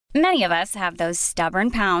Many of us have those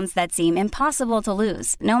stubborn pounds that seem impossible to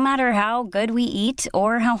lose, no matter how good we eat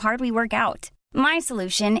or how hard we work out. My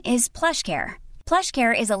solution is PlushCare.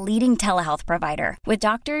 PlushCare is a leading telehealth provider with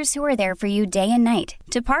doctors who are there for you day and night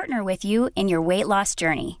to partner with you in your weight loss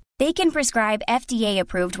journey. They can prescribe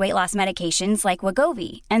FDA-approved weight loss medications like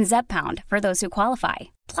Wegovy and Zepbound for those who qualify.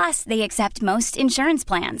 Plus, they accept most insurance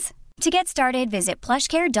plans. To get started, visit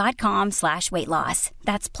plushcare.com/weightloss.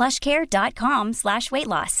 That's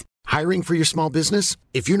plushcare.com/weightloss. Hiring for your small business?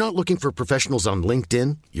 If you're not looking for professionals on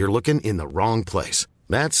LinkedIn, you're looking in the wrong place.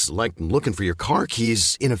 That's like looking for your car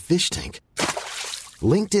keys in a fish tank.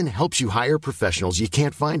 LinkedIn helps you hire professionals you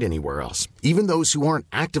can't find anywhere else, even those who aren't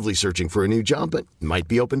actively searching for a new job but might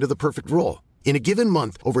be open to the perfect role. In a given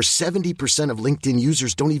month, over 70% of LinkedIn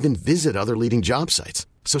users don't even visit other leading job sites.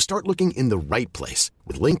 So start looking in the right place.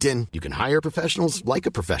 With LinkedIn, you can hire professionals like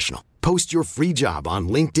a professional. Post your free job on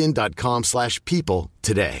linkedin.com/people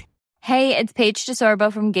today. Hey, it's Paige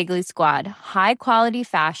DeSorbo from Giggly Squad. High quality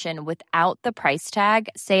fashion without the price tag.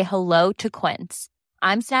 Say hello to Quince.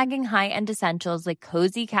 I'm snagging high-end essentials like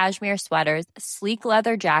cozy cashmere sweaters, sleek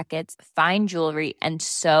leather jackets, fine jewelry, and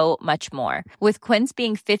so much more. With Quince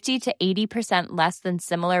being 50 to 80% less than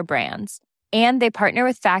similar brands. And they partner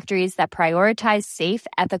with factories that prioritize safe,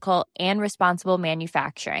 ethical, and responsible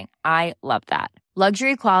manufacturing. I love that.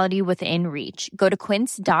 Luxury quality within reach. Go to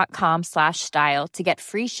quince.com/style to get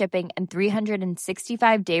free shipping and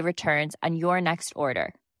 365-day returns on your next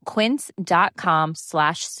order.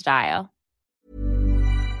 Quince.com/style.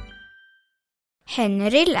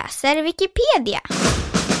 Henry läser Wikipedia.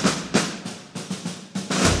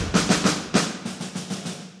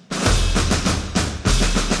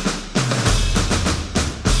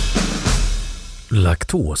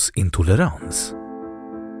 Laktosintolerans.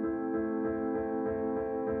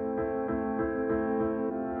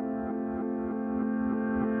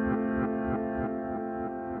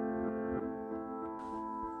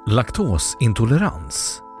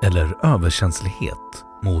 Laktosintolerans eller överkänslighet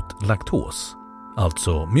mot laktos,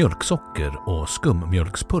 alltså mjölksocker och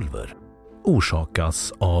skummjölkspulver,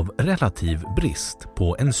 orsakas av relativ brist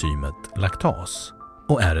på enzymet laktas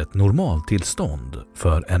och är ett normaltillstånd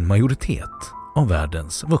för en majoritet av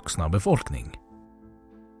världens vuxna befolkning.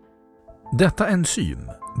 Detta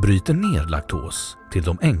enzym bryter ner laktos till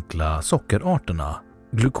de enkla sockerarterna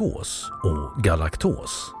glukos och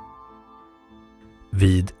galaktos.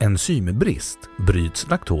 Vid enzymbrist bryts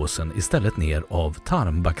laktosen istället ner av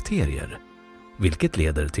tarmbakterier, vilket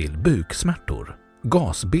leder till buksmärtor,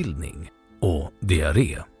 gasbildning och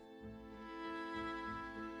diarré.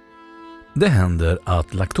 Det händer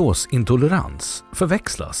att laktosintolerans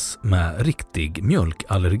förväxlas med riktig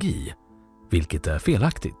mjölkallergi, vilket är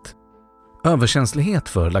felaktigt. Överkänslighet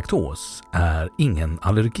för laktos är ingen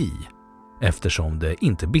allergi eftersom det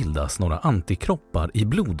inte bildas några antikroppar i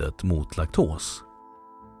blodet mot laktos.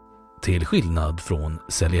 Till skillnad från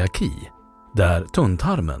celiaki, där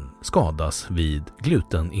tunntarmen skadas vid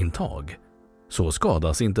glutenintag, så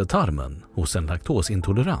skadas inte tarmen hos en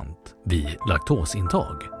laktosintolerant vid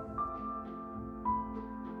laktosintag.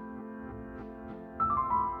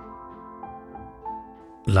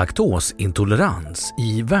 Laktosintolerans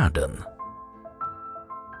i världen.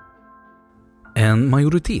 En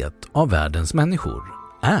majoritet av världens människor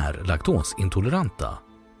är laktosintoleranta.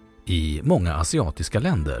 I många asiatiska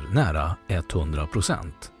länder nära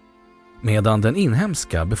 100%. Medan den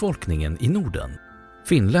inhemska befolkningen i Norden,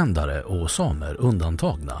 finländare och samer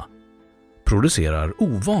undantagna, producerar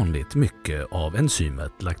ovanligt mycket av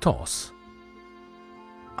enzymet laktas.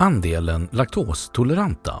 Andelen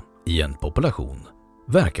laktostoleranta i en population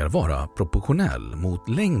verkar vara proportionell mot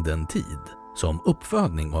längden tid som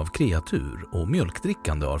uppfödning av kreatur och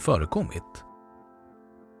mjölkdrickande har förekommit.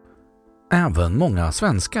 Även många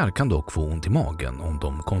svenskar kan dock få ont i magen om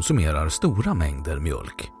de konsumerar stora mängder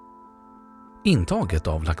mjölk. Intaget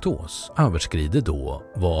av laktos överskrider då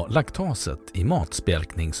vad laktaset i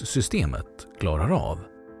matspjälkningssystemet klarar av.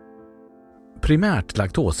 Primärt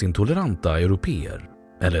laktosintoleranta europeer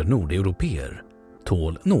eller nordeuropeer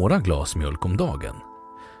tål några glas mjölk om dagen,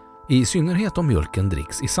 i synnerhet om mjölken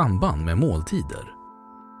dricks i samband med måltider.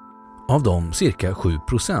 Av de cirka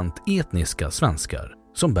 7% etniska svenskar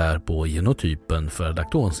som bär på genotypen för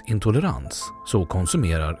laktosintolerans så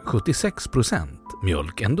konsumerar 76%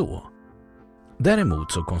 mjölk ändå.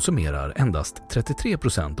 Däremot så konsumerar endast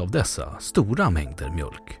 33% av dessa stora mängder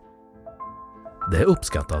mjölk. Det är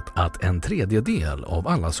uppskattat att en tredjedel av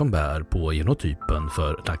alla som bär på genotypen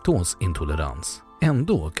för laktosintolerans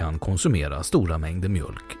ändå kan konsumera stora mängder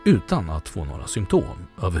mjölk utan att få några symptom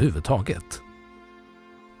överhuvudtaget.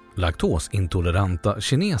 Laktosintoleranta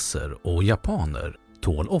kineser och japaner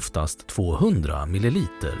tål oftast 200 ml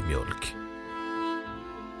mjölk.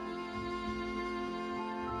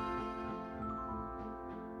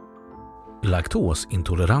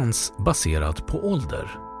 Laktosintolerans baserat på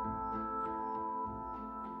ålder.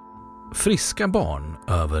 Friska barn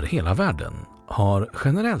över hela världen har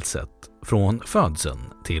generellt sett från födseln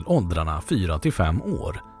till åldrarna 4-5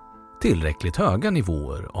 år tillräckligt höga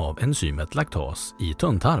nivåer av enzymet laktas i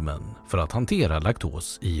tunntarmen för att hantera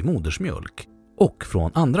laktos i modersmjölk och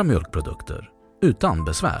från andra mjölkprodukter utan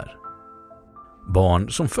besvär. Barn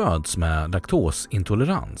som föds med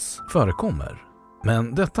laktosintolerans förekommer,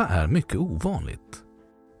 men detta är mycket ovanligt.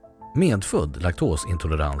 Medfödd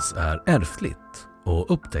laktosintolerans är ärftligt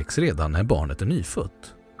och upptäcks redan när barnet är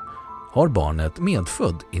nyfött. Har barnet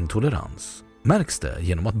medfödd intolerans märks det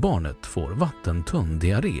genom att barnet får vattentunn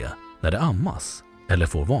diarré när det ammas eller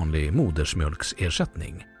får vanlig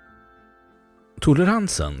modersmjölksersättning.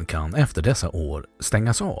 Toleransen kan efter dessa år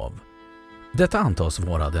stängas av. Detta antas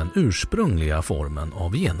vara den ursprungliga formen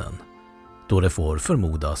av genen, då det får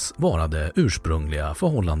förmodas vara det ursprungliga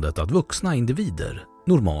förhållandet att vuxna individer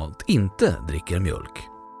normalt inte dricker mjölk.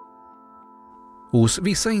 Hos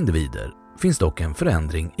vissa individer finns dock en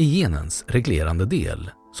förändring i genens reglerande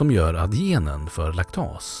del som gör att genen för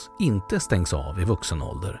laktas inte stängs av i vuxen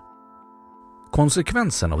ålder.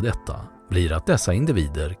 Konsekvensen av detta blir att dessa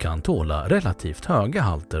individer kan tåla relativt höga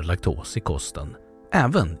halter laktos i kosten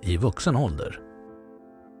även i vuxen ålder.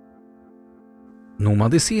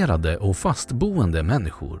 Nomadiserade och fastboende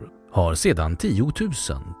människor har sedan 10 000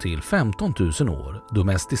 till 15 000 år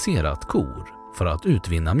domesticerat kor för att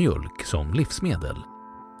utvinna mjölk som livsmedel.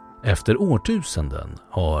 Efter årtusenden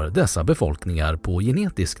har dessa befolkningar på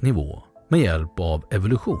genetisk nivå med hjälp av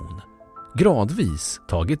evolution gradvis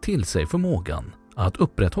tagit till sig förmågan att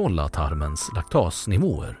upprätthålla tarmens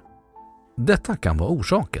laktasnivåer. Detta kan vara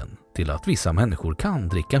orsaken till att vissa människor kan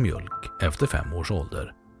dricka mjölk efter 5 års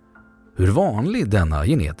ålder. Hur vanlig denna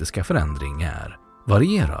genetiska förändring är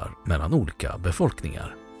varierar mellan olika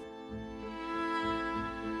befolkningar.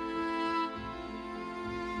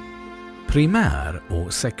 Primär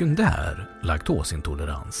och sekundär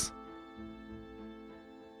laktosintolerans.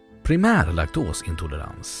 Primär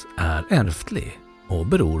laktosintolerans är ärftlig och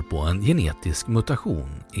beror på en genetisk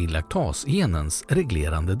mutation i laktasgenens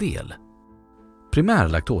reglerande del. Primär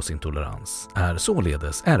laktosintolerans är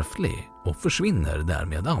således ärftlig och försvinner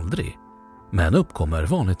därmed aldrig, men uppkommer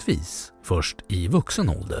vanligtvis först i vuxen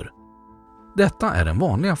ålder. Detta är den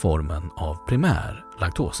vanliga formen av primär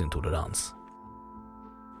laktosintolerans.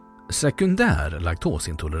 Sekundär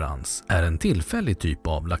laktosintolerans är en tillfällig typ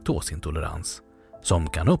av laktosintolerans som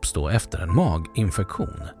kan uppstå efter en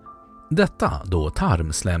maginfektion. Detta då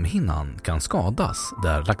tarmslemhinnan kan skadas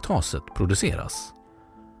där laktaset produceras.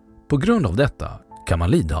 På grund av detta kan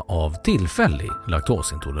man lida av tillfällig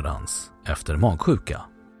laktosintolerans efter magsjuka.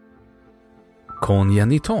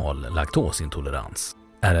 Kongenital laktosintolerans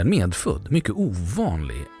är en medfödd, mycket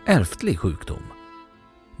ovanlig, ärftlig sjukdom.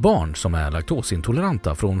 Barn som är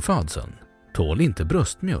laktosintoleranta från födseln tål inte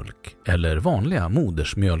bröstmjölk eller vanliga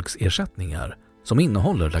modersmjölksersättningar som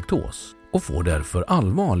innehåller laktos och får därför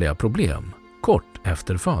allvarliga problem kort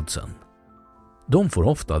efter födseln. De får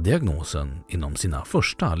ofta diagnosen inom sina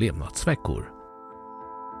första levnadsveckor.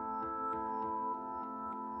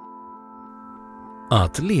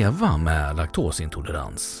 Att leva med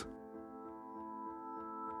laktosintolerans.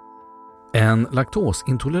 En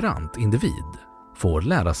laktosintolerant individ får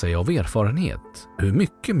lära sig av erfarenhet hur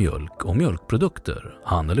mycket mjölk och mjölkprodukter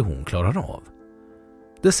han eller hon klarar av.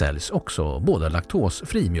 Det säljs också både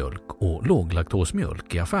laktosfri mjölk och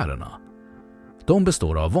låglaktosmjölk i affärerna. De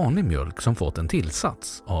består av vanlig mjölk som fått en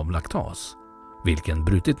tillsats av laktas, vilken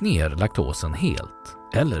brutit ner laktosen helt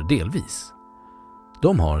eller delvis.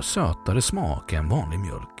 De har sötare smak än vanlig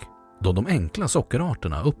mjölk, då de enkla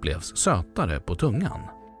sockerarterna upplevs sötare på tungan.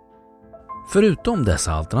 Förutom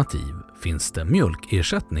dessa alternativ finns det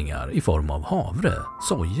mjölkersättningar i form av havre,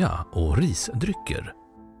 soja och risdrycker.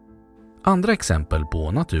 Andra exempel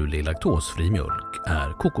på naturlig laktosfri mjölk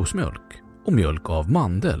är kokosmjölk och mjölk av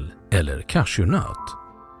mandel eller cashewnöt.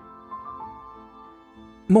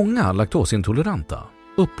 Många laktosintoleranta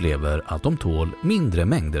upplever att de tål mindre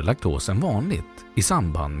mängder laktos än vanligt i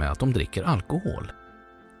samband med att de dricker alkohol.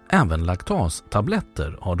 Även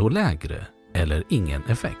laktastabletter har då lägre eller ingen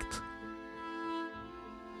effekt.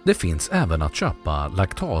 Det finns även att köpa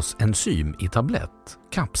laktasenzym i tablett,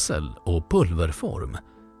 kapsel och pulverform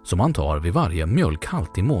som man tar vid varje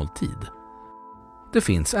mjölkhaltig måltid. Det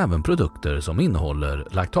finns även produkter som innehåller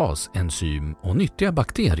laktasenzym och nyttiga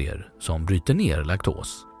bakterier som bryter ner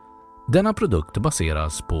laktos. Denna produkt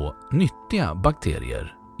baseras på nyttiga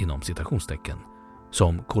bakterier inom citationstecken,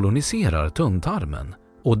 som koloniserar tunntarmen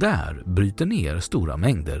och där bryter ner stora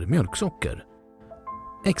mängder mjölksocker.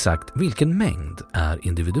 Exakt vilken mängd är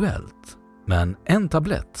individuellt, men en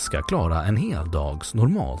tablett ska klara en hel dags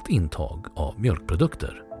normalt intag av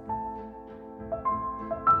mjölkprodukter.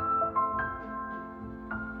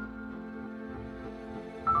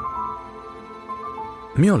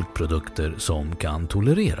 Mjölkprodukter som kan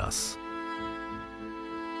tolereras.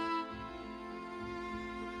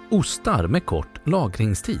 Ostar med kort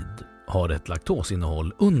lagringstid har ett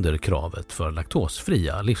laktosinnehåll under kravet för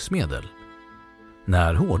laktosfria livsmedel.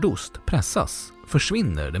 När hårdost pressas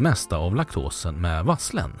försvinner det mesta av laktosen med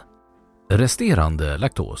vasslen. Resterande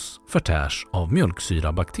laktos förtärs av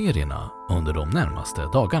mjölksyrabakterierna under de närmaste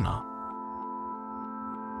dagarna.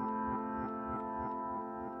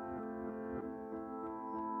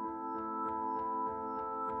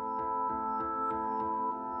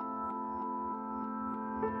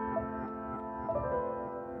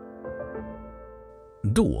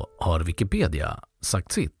 Då har Wikipedia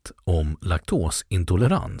sagt sitt om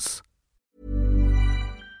laktosintolerans.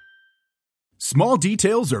 Small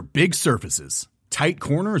details are big surfaces. Tight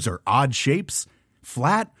corners are odd shapes.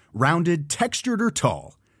 Flat, rounded, textured, or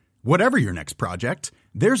tall. Whatever your next project,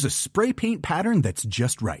 there's a spray paint pattern that's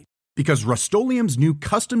just right. Because Rust-Oleum's new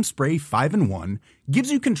Custom Spray 5-in-1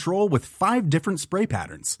 gives you control with 5 different spray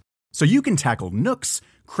patterns. So you can tackle nooks,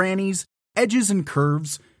 crannies, edges, and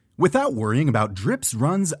curves without worrying about drips,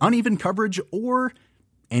 runs, uneven coverage, or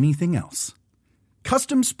anything else.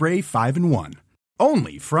 Custom Spray 5-in-1.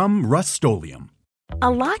 Only from Rust-Oleum.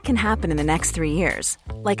 A lot can happen in the next 3 years.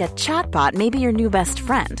 Like a chatbot may be your new best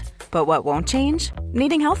friend. But what won't change?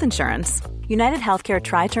 Needing health insurance. United Healthcare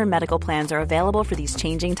Tri-Term Medical Plans are available for these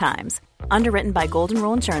changing times. Underwritten by Golden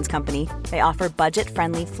Rule Insurance Company, they offer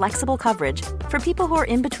budget-friendly, flexible coverage for people who are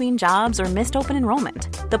in between jobs or missed open enrollment.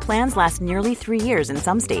 The plans last nearly 3 years in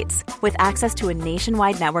some states, with access to a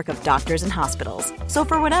nationwide network of doctors and hospitals. So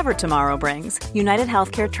for whatever tomorrow brings, United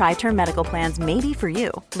Healthcare Tri-Term Medical Plans may be for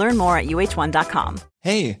you. Learn more at uh1.com.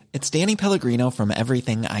 Hey, it's Danny Pellegrino from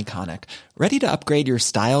Everything Iconic. Ready to upgrade your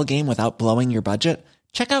style game without blowing your budget?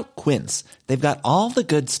 Check out Quince. They've got all the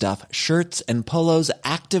good stuff, shirts and polos,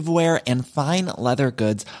 activewear, and fine leather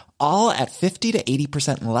goods, all at 50 to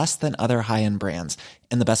 80% less than other high-end brands.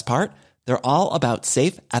 And the best part? They're all about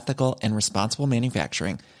safe, ethical, and responsible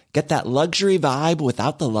manufacturing. Get that luxury vibe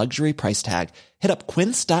without the luxury price tag. Hit up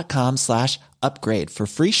quince.com/upgrade for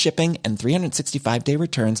free shipping and 365-day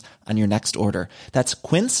returns on your next order. That's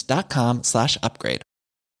quince.com/upgrade.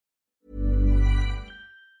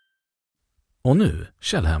 Och nu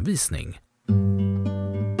källhänvisning.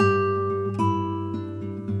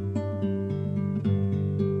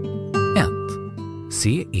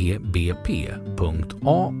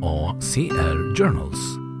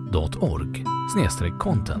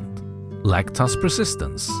 cebp.aacrjournals.org/content. Lactose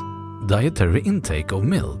persistence, dietary intake of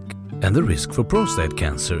milk and the risk for prostate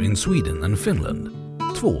cancer in Sweden and Finland.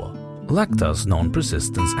 2. Lactose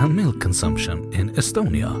non-persistence and milk consumption in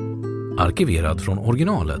Estonia. Arkiverad från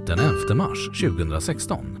originalet den 11 mars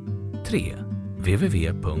 2016. 3.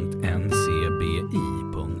 www.ncbi.nl